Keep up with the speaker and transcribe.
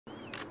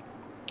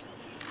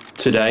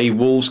Today,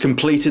 Wolves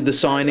completed the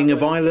signing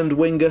of Ireland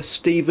winger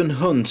Steven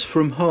Hunt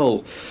from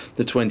Hull.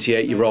 The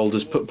 28-year-old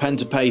has put pen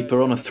to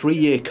paper on a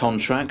 3-year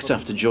contract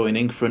after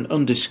joining for an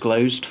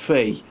undisclosed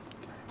fee.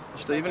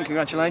 Steven,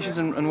 congratulations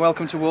and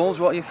welcome to Wolves.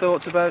 What are your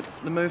thoughts about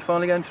the move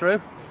finally going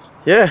through?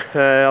 Yeah,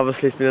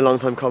 obviously it's been a long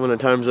time coming in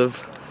terms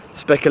of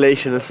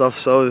speculation and stuff,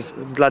 so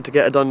I'm glad to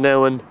get it done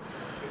now and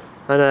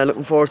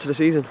looking forward to the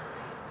season.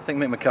 I think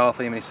Mick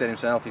McCarthy, he said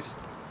himself, he's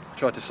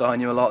tried to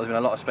sign you a lot. There's been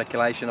a lot of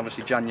speculation.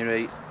 Obviously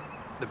January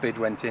the bid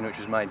went in, which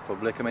was made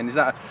public. Is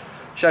that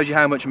shows you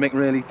how much Mick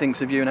really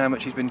thinks of you and how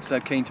much he's been so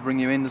keen to bring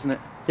you in, doesn't it?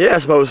 Yeah, I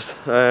suppose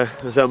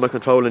it was out of my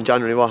control in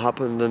January what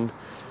happened, and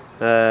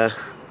I'm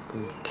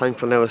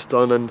thankful now it's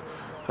done and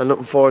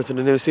looking forward to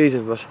the new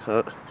season.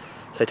 But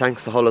say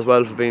thanks to Hull as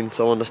well for being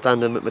so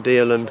understanding with my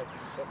deal and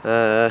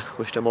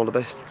wish them all the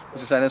best.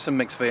 As I say, there's some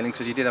mixed feelings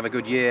because you did have a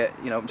good year,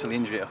 up until the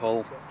injury at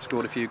Hull,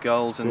 scored a few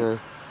goals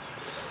and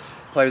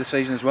played the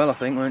season as well, I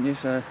think, weren't you?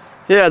 So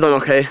yeah, I done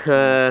okay.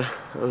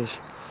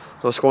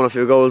 I was scoring a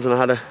few goals and I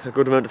had a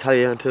good amount to tell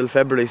you until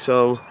February,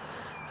 so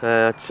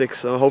at 6.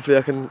 So hopefully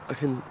I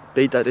can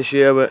beat that this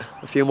year with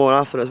a few more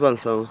after as well.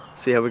 So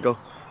see how we go.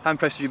 How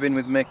impressed have you been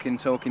with Mick in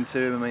talking to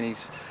him?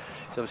 He's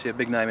obviously a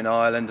big name in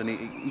Ireland and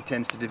he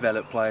tends to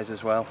develop players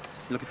as well.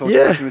 You looking forward to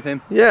working with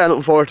him? Yeah,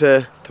 looking forward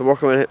to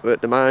working with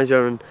the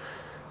manager and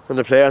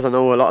the players. I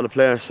know a lot of the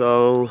players,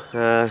 so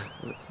there's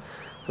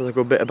a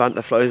good bit of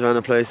banter flies around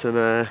the place,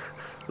 and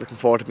looking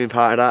forward to being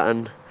part of that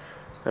and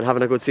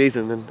having a good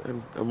season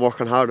and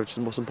working hard, which is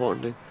the most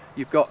important thing.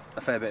 You've got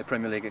a fair bit of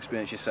Premier League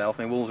experience yourself.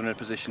 Wolves are in a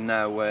position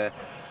now where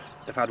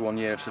they've had 1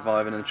 year of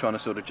surviving and trying to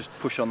sort of just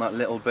push on that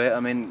little bit.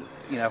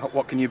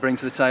 What can you bring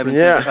to the table in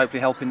terms of hopefully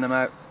helping them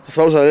out? I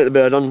suppose a little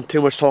bit. I've done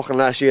too much talking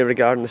last year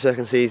regarding the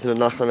second season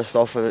and that kind of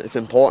stuff, and it's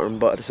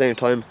important, but at the same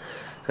time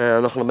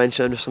I'm not going to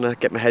mention it. I'm just going to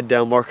get my head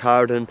down, work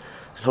hard and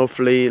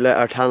hopefully let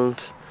our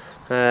talent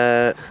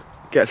get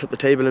us up the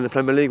table in the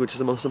Premier League, which is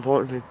the most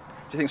important thing.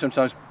 Do you think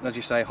sometimes, as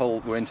you say,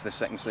 Hull were into the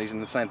second season,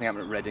 the same thing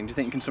happened at Reading? Do you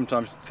think you can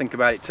sometimes think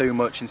about it too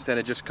much instead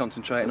of just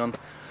concentrating on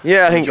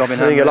I think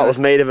a lot was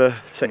made of a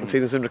second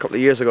season a couple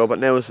of years ago, but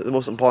now the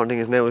most important thing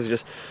is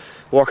just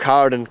work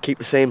hard and keep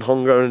the same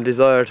hunger and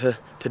desire to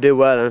do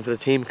well, and if the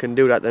team can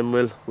do that then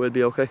we'll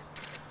be okay.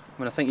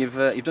 I think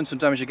you've done some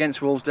damage against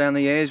Wolves down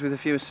the years with a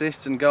few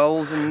assists and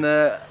goals,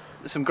 and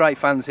some great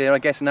fans here. I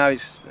guess now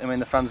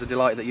the fans are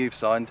delighted that you've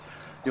signed.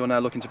 You're now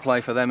looking to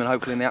play for them and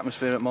hopefully in the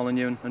atmosphere at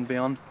Molineux and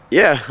beyond.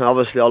 Yeah,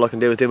 obviously all I can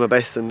do is do my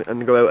best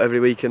and go out every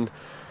week and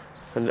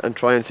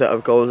try and set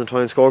up goals and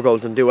try and score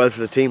goals and do well for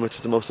the team, which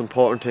is the most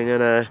important thing.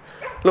 And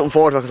looking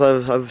forward to it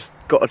because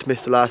I've got to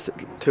miss the last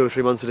 2 or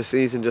 3 months of the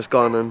season just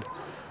gone, and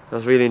I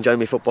was really enjoying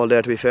my football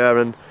there, to be fair,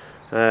 and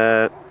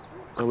I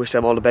wish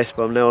them all the best,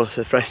 but now it's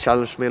a fresh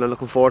challenge for me and I'm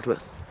looking forward to it.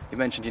 You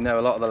mentioned you know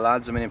a lot of the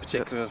lads, in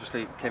particular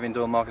obviously Kevin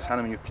Doyle, Marcus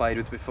Hanneman you've played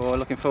with before.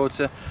 Looking forward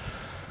to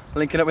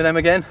linking up with them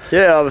again?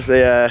 Yeah,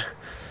 obviously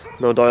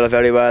know Doyle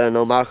very well and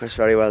know Marcus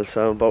very well,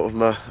 so both of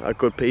them are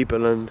good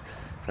people and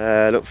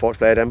look forward to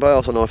playing them. But I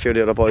also know a few of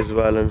the other boys as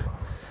well, and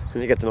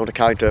you get to know the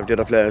character of the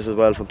other players as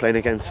well from playing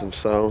against them,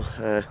 so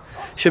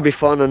should be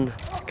fun and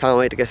can't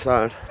wait to get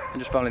started.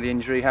 And just finally the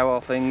injury, how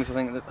are things? I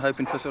think that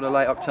hoping for sort of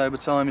late October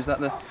time, is that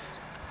the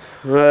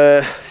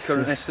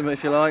current estimate,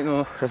 if you like?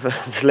 Or if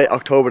it's late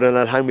October then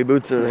I'll hang my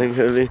boots and I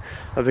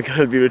think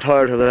I'll be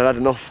retired because I've had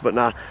enough, but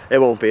nah, it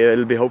won't be.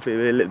 It'll be hopefully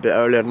a little bit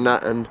earlier than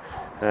that, and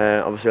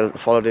obviously I'll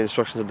follow the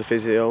instructions of the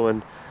physio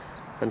and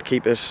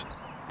keep it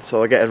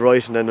so I get it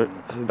right, and then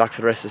I'll be back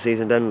for the rest of the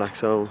season then.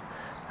 So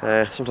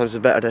sometimes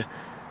it's better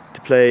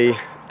to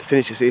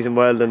finish the season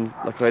well than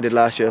like I did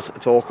last year.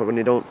 It's awkward when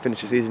you don't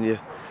finish the season, you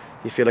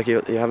feel like you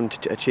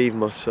haven't achieved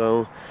much,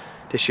 so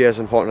this year is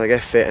important. I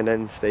get fit and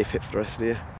then stay fit for the rest of the year.